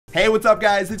Hey, what's up,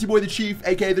 guys? It's your boy, the Chief,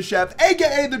 aka the Chef,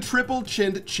 aka the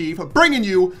Triple-Chinned Chief, bringing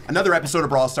you another episode of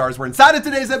Brawl Stars, where inside of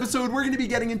today's episode, we're going to be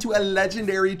getting into a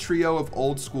legendary trio of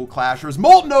old-school clashers.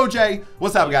 Molt and OJ,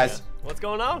 what's up, guys? What's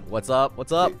going on? What's up?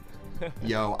 What's up?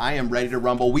 Yo, I am ready to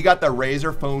rumble. We got the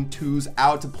Razer Phone 2s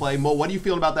out to play. Molt, what are you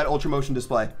feeling about that Ultra Motion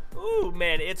display? Ooh,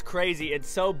 man, it's crazy. It's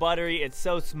so buttery. It's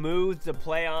so smooth to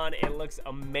play on. It looks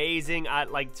amazing.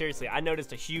 Seriously, I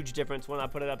noticed a huge difference when I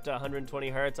put it up to 120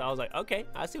 hertz. I was like, okay,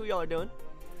 I see what y'all are doing.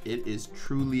 It is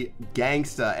truly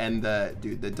gangsta, and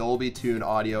the Dolby Tune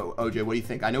audio. OJ, what do you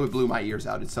think? I know it blew my ears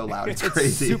out. It's so loud. It's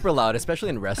crazy. It's super loud, especially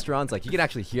in restaurants. Like, you can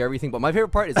actually hear everything. But my favorite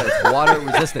part is that it's water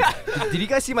resistant. Did you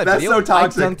guys see my video? So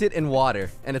toxic. I dunked it in water,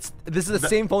 and this is the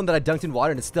same phone that I dunked in water,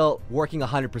 and it's still working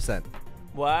 100%.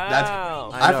 Wow.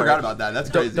 I forgot about that. That's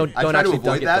crazy. Don't I try to actually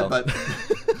avoid that, dunk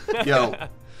but yo.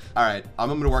 All right, I'm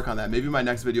going to work on that. Maybe my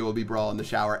next video will be Brawl in the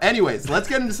shower. Anyways, let's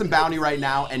get into some bounty right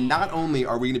now. And not only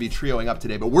are we going to be trioing up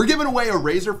today, but we're giving away a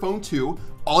Razer Phone 2.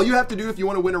 All you have to do if you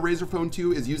want to win a Razer Phone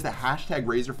 2 is use the hashtag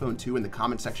RazerPhone2 in the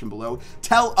comment section below.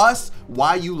 Tell us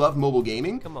why you love mobile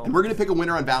gaming, and we're going to pick a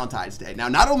winner on Valentine's Day. Now,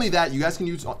 not only that, you guys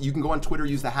can go on Twitter,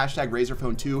 use the hashtag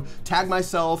RazerPhone2, tag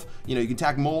myself, you can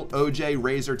tag Molt, OJ,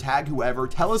 Razer, tag whoever.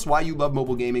 Tell us why you love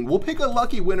mobile gaming. We'll pick a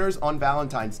lucky winners on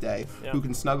Valentine's Day who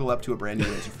can snuggle up to a brand new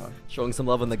Razer phone. Showing some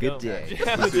love on the good day.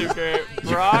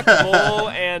 Brock, Bull,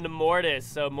 and Mortis.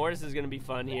 So Mortis is going to be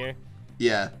fun here.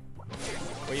 Yeah.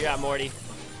 Where you at, Morty?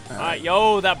 All right,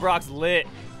 yo, that Brock's lit.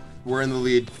 We're in the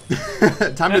lead.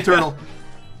 Time to turtle.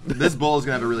 This Bull is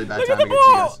going to have a really bad time against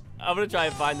you guys. I'm going to try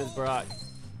and find this Brock.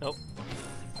 Nope.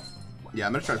 Yeah,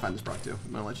 I'm going to try to find this Brock, too.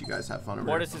 I'm going to let you guys have fun over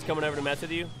Mortis is coming over to mess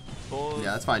with you. Bull,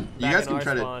 yeah, that's fine. You guys can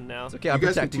try to... Now. It's okay, I'm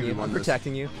protecting you. I'm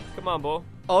protecting you. Come on, Bull.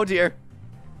 Oh, dear.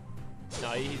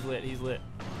 No, he's lit. He's lit.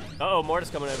 Uh-oh, Mortis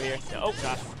coming over here. Oh,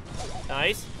 gosh.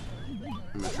 Nice.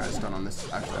 I'm going to try to stun on this.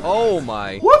 Actually, oh,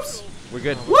 my. Whoops. We're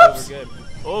good. Whoops. We're good.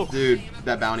 Oh. Dude,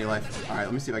 that bounty life. All right,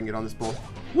 let me see if I can get on this Bull.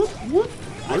 Whoop, whoop.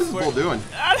 What is this Bull doing?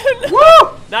 Woo!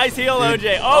 Nice heal,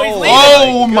 OJ. Oh, he's leaving.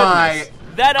 Oh, my.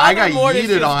 That other Mortis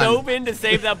just on. dove in to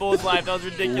save that Bull's life. That was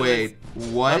ridiculous. Wait,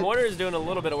 what? My Mortar is doing a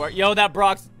little bit of work. Yo, that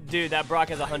Brock's... Dude, that Brock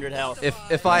has 100 health.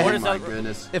 If I had my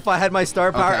goodness. If I had my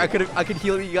star power, I could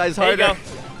heal you guys harder. There you go.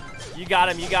 You got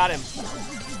him. You got him.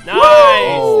 Nice.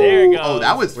 Whoa. There you go. Oh,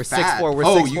 that was We're fat. 6-4. We're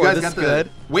 6-4. You guys this got is good.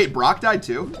 Wait, Brock died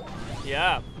too?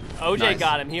 Yeah. OJ Nice.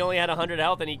 got him. He only had 100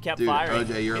 health and he kept Dude, firing.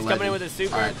 OJ, you're He's a coming in legend. with his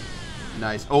super. All right.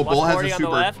 Nice. Oh, Bull has a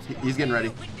super. He's getting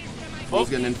ready. Bull's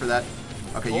getting in for that.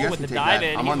 Okay, Bull you guys with can the take dive that.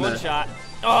 in. I'm He's on one the shot.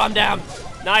 Oh, I'm down.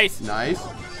 Nice. Nice.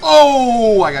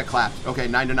 Oh, I got clapped. Okay,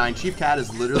 9-9. Chief Cat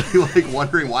is literally like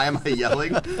wondering why am I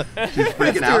yelling. She's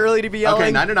freaking it's out. too early to be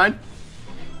yelling. Okay, 9-9.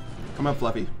 Come on,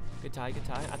 Fluffy. Good tie. Good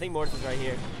tie. I think Mortis is right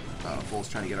here. Bull's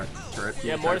trying to get our turret.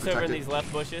 Yeah, Mortis over in these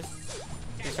left bushes.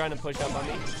 He's trying to push up on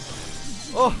me.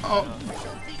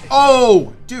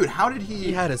 Oh, dude, how did he...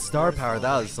 He had a star power.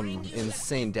 That was some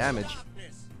insane damage.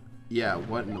 Yeah,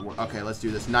 what in the world? Okay, let's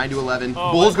do this. 9-11.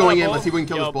 Oh, Bull's going in. Bull. Let's see if we can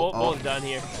kill this Bull. Bull's done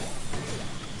here.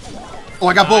 Oh,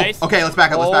 I got Nice. Bull. Okay, let's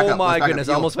back up. Let's back up. Oh my Let's back goodness,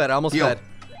 up. almost fed. Almost fed.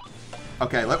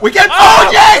 Okay, we get... Oh,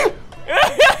 Jay!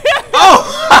 Oh!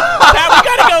 Pat, we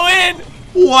gotta go in!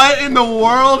 What in the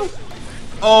world?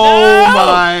 Oh, No!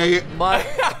 my... My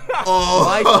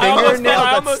almost fingernail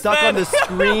fed, got stuck on the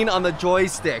screen on the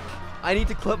joystick. I need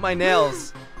to clip my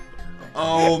nails.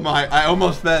 Oh, my... I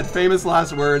almost fed. Famous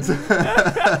last words. All right,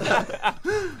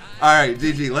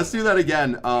 GG. Let's do that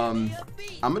again. I'm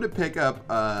going to pick up...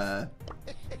 I'm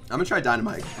going to try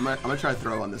Dynamite. I'm gonna try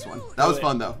throw on this one. That was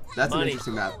fun, though. That's an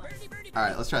interesting map. All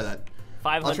right, let's try that.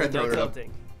 500 no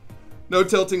tilting. No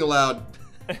tilting allowed.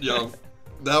 Yo,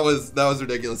 that was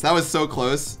ridiculous. That was so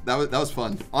close. That was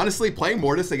fun. Honestly, playing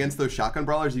Mortis against those shotgun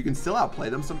brawlers, you can still outplay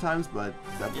them sometimes, but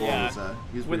that Bull was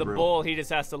he was with a brutal. Bull, he just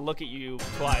has to look at you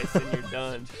twice and you're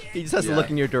done. He just has to look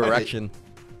in your direction.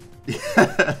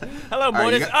 Hello,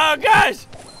 Mortis. Oh gosh!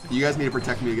 You guys need to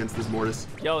protect me against this Mortis.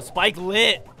 Yo, Spike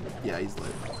lit. Yeah, he's lit.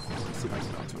 Let's see if I can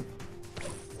get onto him.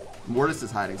 Mortis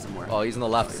is hiding somewhere. Oh, he's on the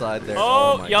left side there.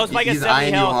 Oh, yo, Spike has 70 he's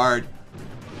eyeing health. you hard.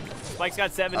 Spike's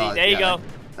got 70. There you go.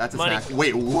 That's a Money. snack.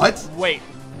 Wait, what? Wait,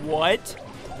 what?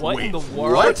 What in the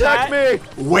world? What? Protect me!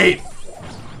 Wait.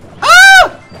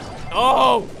 Ah!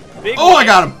 Oh, big Oh, I win.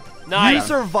 got him. Nice. You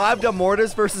survived a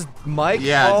Mortis versus Mike?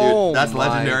 Yeah, oh, dude, that's my.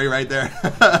 legendary right there.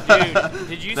 Dude,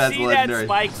 did you That's see legendary. that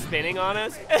Spike spinning on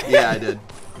us? Yeah, I did.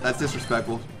 That's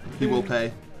disrespectful. He will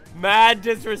pay. Mad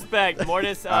disrespect.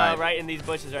 Mortis Right. right in these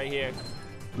bushes right here.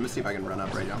 Let me see if I can run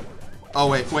up right now. Oh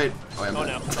wait. Oh, I'm Oh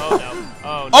dead. no. Oh no.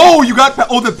 Oh no. Oh, you got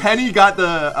the penny got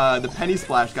the penny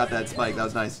splash got that spike. That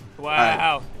was nice.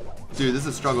 Wow. All Dude, this is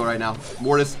a struggle right now.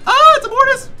 Mortis. Ah, it's a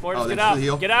Mortis. Mortis, Oh, get thanks for out. the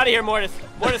heal. Get out of here, Mortis.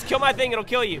 Mortis, kill my thing. It'll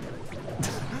kill you.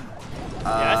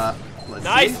 Yes. Let's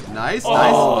Nice. see. Nice, Oh,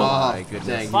 nice. my goodness.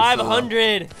 Dang, he's so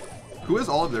 500. low. Who has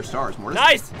all of their stars? Mortis?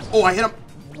 Nice. Oh, I hit him.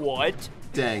 What?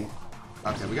 Dang.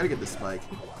 Okay, we gotta get this spike.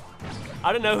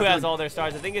 I don't know who has all their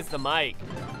stars. I think it's the mic.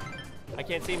 I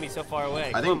can't see me so far away.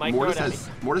 I Come think on, Mike, Mortis throw it at has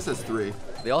me. Mortis has 3.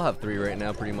 They all have 3 right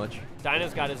now, pretty much.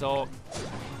 Dino's got his ult.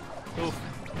 Oof.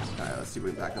 All right, let's see if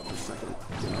we can back up for a second.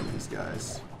 Get on these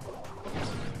guys.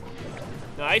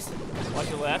 Nice. Watch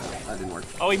your left. That didn't work.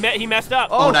 Oh, he messed up.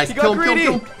 Oh, nice. he got Kill him, kill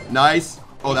greedy. him, kill him. Nice.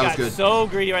 Oh, that was Got good. so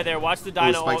greedy right there. Watch the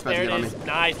Dino Spike's ult. about to There get it on is. me.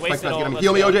 Nice. Spike's Wasted about to get ult. him. Let's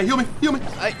Heal me, go. OJ. Heal me. Heal me.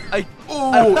 I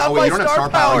Oh, don't have oh, my you don't have star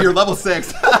power. power. You're level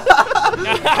 6. I don't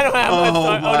have my Oh,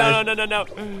 star. my. Oh, no.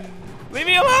 Leave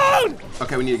me alone.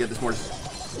 Okay, we need to get this Mortis.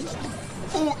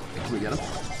 Oh, can we get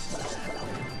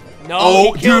him? No.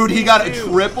 Oh, he killed dude, he me got a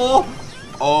too. triple.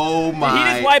 Oh my. Did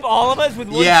he just wipe all of us with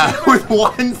one Yeah, super? with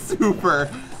 1 super.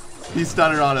 He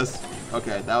stunned on us.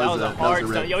 Okay, that was a hard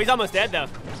rip. stun. Yo, he's almost dead though.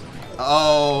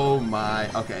 Oh my.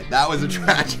 Okay, that was a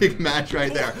tragic match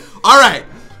right there. All right.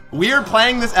 We are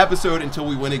playing this episode until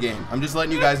we win a game. I'm just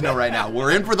letting you guys know right now.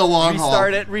 We're in for the long haul.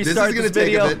 Restart this is this gonna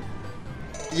video. take a bit.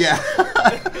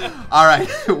 Yeah. All right.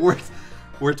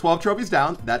 We're 12 trophies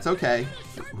down. That's okay.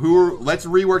 Let's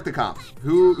rework the comp.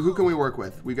 Who can we work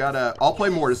with? We got I'll play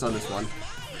Mortis on this one.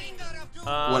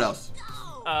 What else?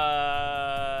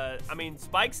 I mean,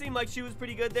 Spike seemed like she was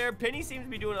pretty good there. Penny seems to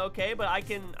be doing okay, but I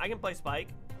can play Spike.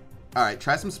 All right,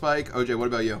 try some Spike. OJ, what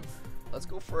about you? Let's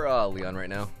go for Leon right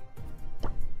now.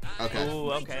 Okay.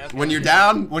 Ooh, okay. When you're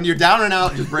down and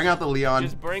out, just bring out the Leon.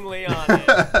 Just bring Leon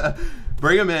in.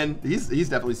 Bring him in. He's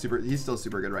definitely he's still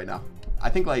super good right now. I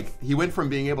think like he went from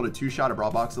being able to 2-shot a Brawl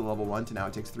Box to level 1 to now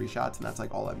it takes 3 shots, and that's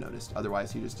like all I've noticed.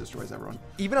 Otherwise, he just destroys everyone.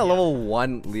 Even a level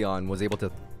 1 Leon was able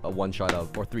to 1-shot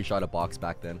or 3-shot a box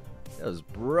back then. It was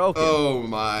broken. Oh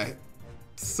my,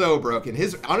 so broken.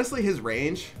 Honestly, his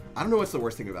range. I don't know what's the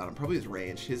worst thing about him. Probably his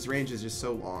range. His range is just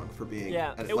so long for being.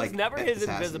 Yeah, it was like, never his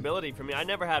assassin. invisibility for me. I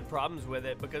never had problems with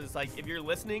it because it's like if you're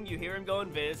listening, you hear him go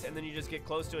invis, and then you just get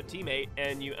close to a teammate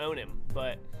and you own him.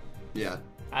 But yeah,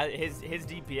 his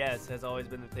DPS has always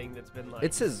been the thing that's been like.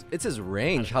 It's his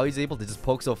range. How he's able to just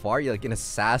poke so far. You're like an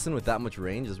assassin with that much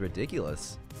range is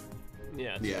ridiculous.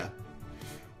 Yeah. Yeah.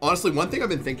 Honestly, one thing I've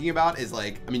been thinking about is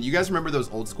like, I mean, you guys remember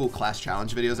those old school class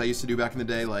challenge videos I used to do back in the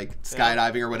day, like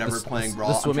skydiving or whatever, playing Brawl.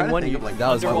 The swimming one, like, that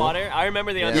was Underwater. I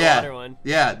remember the underwater one.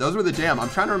 Yeah, those were the jam. I'm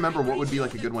trying to remember what would be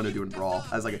like a good one to do in Brawl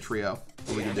as like a trio.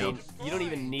 What we could do. You don't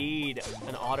even need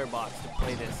an otter box to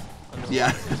play this. Underwater.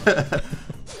 Yeah.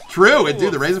 True. It,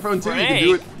 dude, the Razer phone too. You can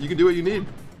do it. You can do what you need.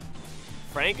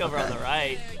 Frank over on the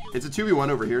right. It's a 2v1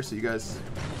 over here, so you guys.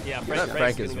 Yeah,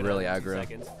 Frank is really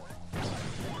aggro.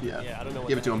 Yeah. I don't know what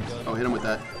Give it to him. the heck Oh, hit him with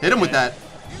that. Hit him with that.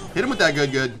 Hit him with that.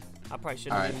 Good, good. I probably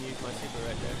shouldn't All have right. even used my super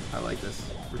right there. I like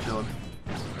this. We're chilling.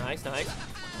 Nice, nice.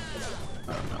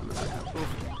 Oh, no, I'm gonna back up.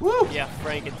 Oof. Woo! Yeah,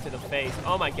 Frank into the face.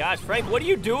 Oh my gosh, Frank, what are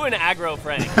you doing, aggro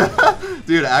Frank?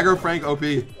 Dude, aggro Frank OP.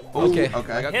 Ooh, Okay.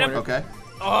 Okay. I got Hit him. Okay.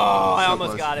 Oh, I So almost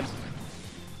close. got him.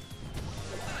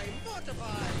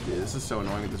 Dude, this is so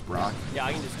annoying with this Brock. Yeah,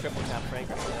 I can just triple tap Frank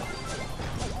right now.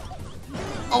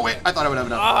 Oh, wait. I thought I would have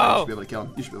enough. Oh. You should be able to kill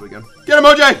him. You should be able to get him. Get him,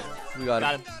 OJ! We got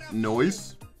Got him. him.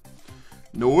 Noise.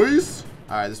 Noise.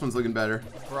 All right, this one's looking better.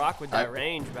 Brock with that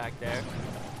range back there.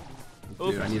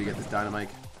 Dude, Oof. I need to get this dynamite.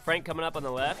 Frank coming up on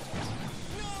the left.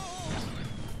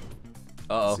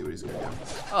 Let's see Uh-oh. what he's gonna do.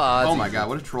 Oh, Oh my god,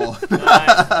 what a troll.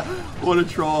 Nice. What a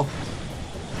troll.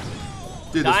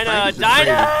 Dude, this Frank Dinah, is just crazy.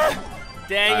 Dinah!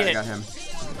 Dang Alright, I it. got him.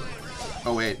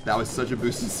 Oh wait, that was such a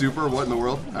boosted super. What in the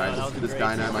world? Alright, that let's was do a this great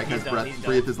Dynamite super. has He's done, breath. he's done.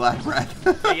 Breathe his last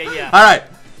breath. Yeah. Alright,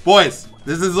 boys,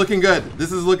 this is looking good.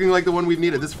 This is looking like the one we've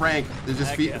needed. This Frank is just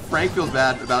Heck yeah. Frank feels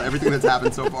bad about everything that's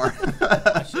happened so far.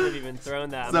 I should have even thrown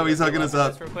that. I'm So gonna he's go hooking us for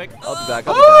up. this real quick. I'll be back.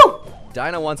 I'll be Woo! back.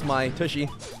 Dinah wants my tushy.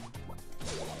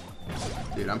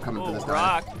 Dude, I'm coming for Oh, this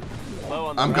Brock. Dynamite. Low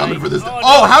on the I'm right. coming for this. Oh,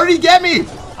 Oh, no. how did he get me?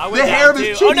 I The went hair of down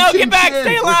his too. chin. Oh no, get back!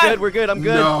 Stay alive! We're good. I'm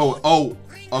good. No. Oh.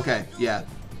 Okay. Yeah.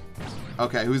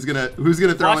 Okay. Who's gonna throw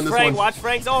Watch in this Frank. one? Watch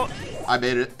Frank's ult. I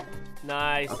made it.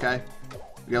 Nice. Okay.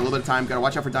 We got a little bit of time. Gotta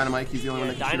watch out for Dynamite. He's the only Yeah,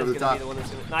 one that can shoot Dinah's over the gonna be top. the one that's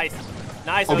gonna. Nice.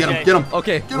 Nice. Oh, OJ. get him. Get him.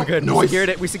 Okay, Get we're him. good.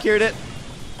 Noise. We secured it.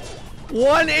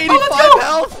 185 Oh, let's go.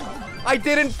 health. I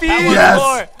didn't feed. Pat wants Yes.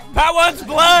 more. Pat wants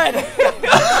blood.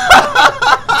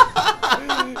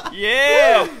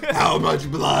 Yeah. How much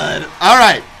blood? All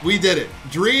right, we did it.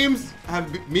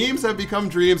 Memes have become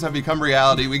dreams, have become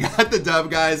reality. We got the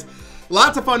dub, guys.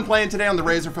 Lots of fun playing today on the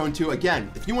Razer Phone 2. Again,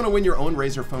 if you want to win your own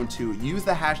Razer Phone 2, use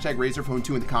the hashtag Razer Phone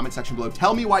 2 in the comment section below.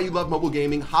 Tell me why you love mobile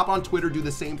gaming. Hop on Twitter, do the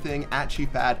same thing,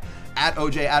 @ChiefBad,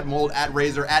 @OJ, @Molt,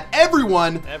 @Razer,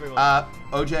 @everyone.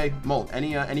 OJ, Molt,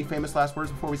 any famous last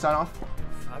words before we sign off?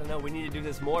 I don't know. We need to do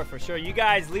this more for sure. You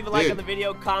guys, leave a like on the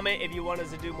video, comment if you want us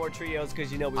to do more trios,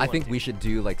 because you know we want I think to. we should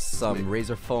do like some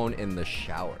Razer Phone in the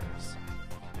showers.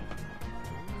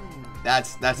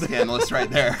 That's scandalous right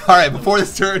there. All right, before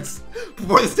this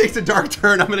takes a dark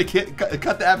turn, I'm gonna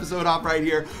cut the episode off right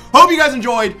here. Hope you guys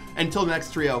enjoyed. Until the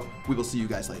next trio, we will see you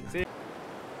guys later.